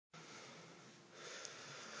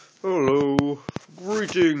Hello,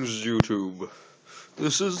 greetings YouTube.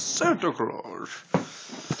 This is Santa Claus.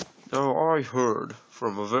 Now I heard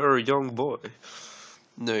from a very young boy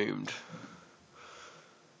named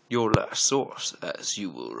Your Last Source, as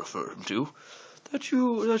you will refer him to, that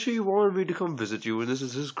he wanted me to come visit you, and this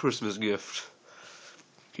is his Christmas gift.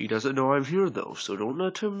 He doesn't know I'm here though, so don't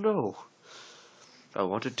let him know. I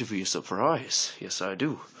want it to be a surprise. Yes, I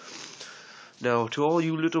do. Now, to all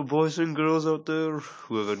you little boys and girls out there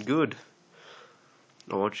who have been good,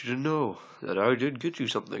 I want you to know that I did get you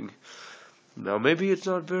something. Now, maybe it's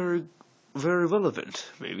not very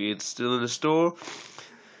relevant. Maybe it's still in the store.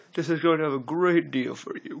 This is going to have a great deal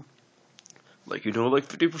for you. Like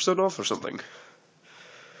 50% off or something.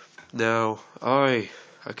 Now, I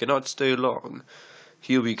cannot stay long.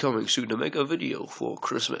 He'll be coming soon to make a video for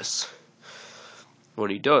Christmas. When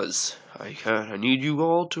he does, I need you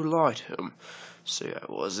all to lie to him. Say I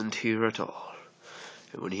wasn't here at all.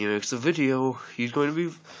 And when he makes the video, he's going to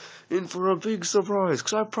be in for a big surprise,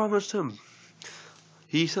 because I promised him.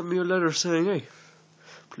 He sent me a letter saying, hey,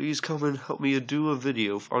 please come and help me do a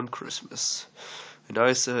video on Christmas. And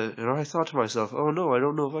I thought to myself, oh no, I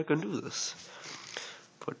don't know if I can do this.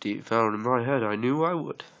 But deep down in my head, I knew I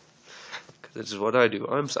would. Because this is what I do.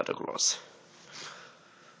 I'm Santa Claus.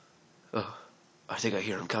 Oh, I think I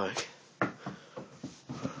hear him coming.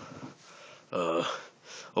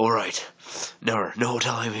 Alright. No, don't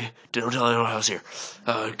tell anyone I was here.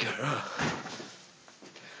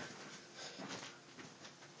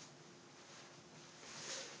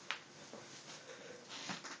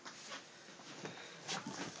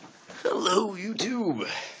 Hello, YouTube.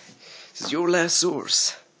 This is Your Last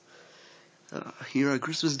Source. Here on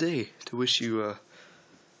Christmas Day to wish you a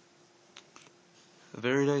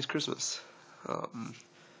very nice Christmas.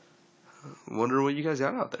 Wonder what you guys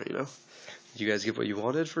got out there, Did you guys get what you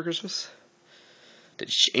wanted for Christmas?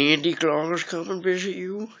 Did Santa Claus come and visit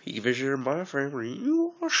you? He visited my family.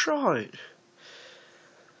 You are shy.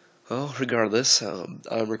 Well, regardless,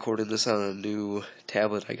 I'm recording this on a new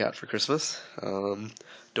tablet I got for Christmas. Don't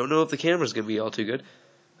know if the camera's gonna be all too good.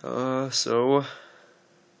 I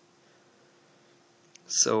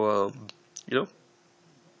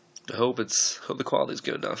hope the quality's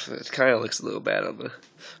good enough. It kind of looks a little bad on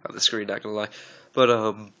the screen, not gonna lie. But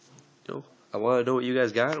I want to know what you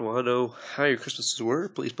guys got. I want to know how your Christmases were.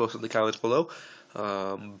 Please post in the comments below.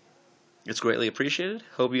 It's greatly appreciated.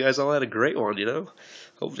 Hope you guys all had a great one.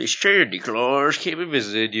 Hopefully Santa Claus came and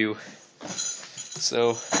visited you.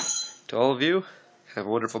 So, to all of you, have a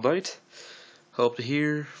wonderful night. Hope to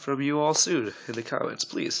hear from you all soon in the comments.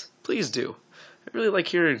 Please do. I really like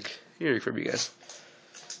hearing from you guys.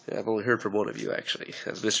 Yeah, I've only heard from one of you, actually.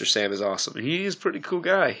 As Mr. Sam is awesome. He's a pretty cool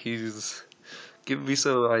guy. He's giving me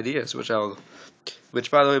some ideas, which,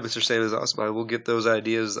 by the way, Mr. Sam is awesome. I will get those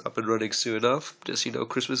ideas up and running soon enough. Just,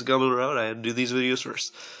 Christmas is coming around. I had to do these videos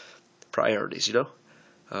first. Priorities,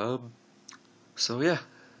 So, yeah.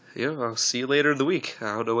 I'll see you later in the week.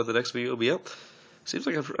 I don't know when the next video will be up. Seems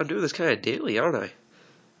like I'm doing this kind of daily, aren't I?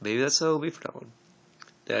 Maybe that's how it'll be from now on.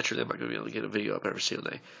 Naturally, I'm not going to be able to get a video up every single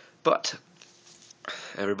day. But,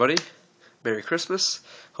 everybody, Merry Christmas.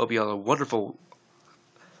 Hope you all had a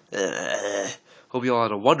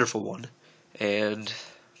wonderful one. And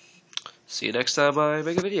see you next time I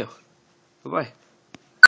make a video. Bye-bye.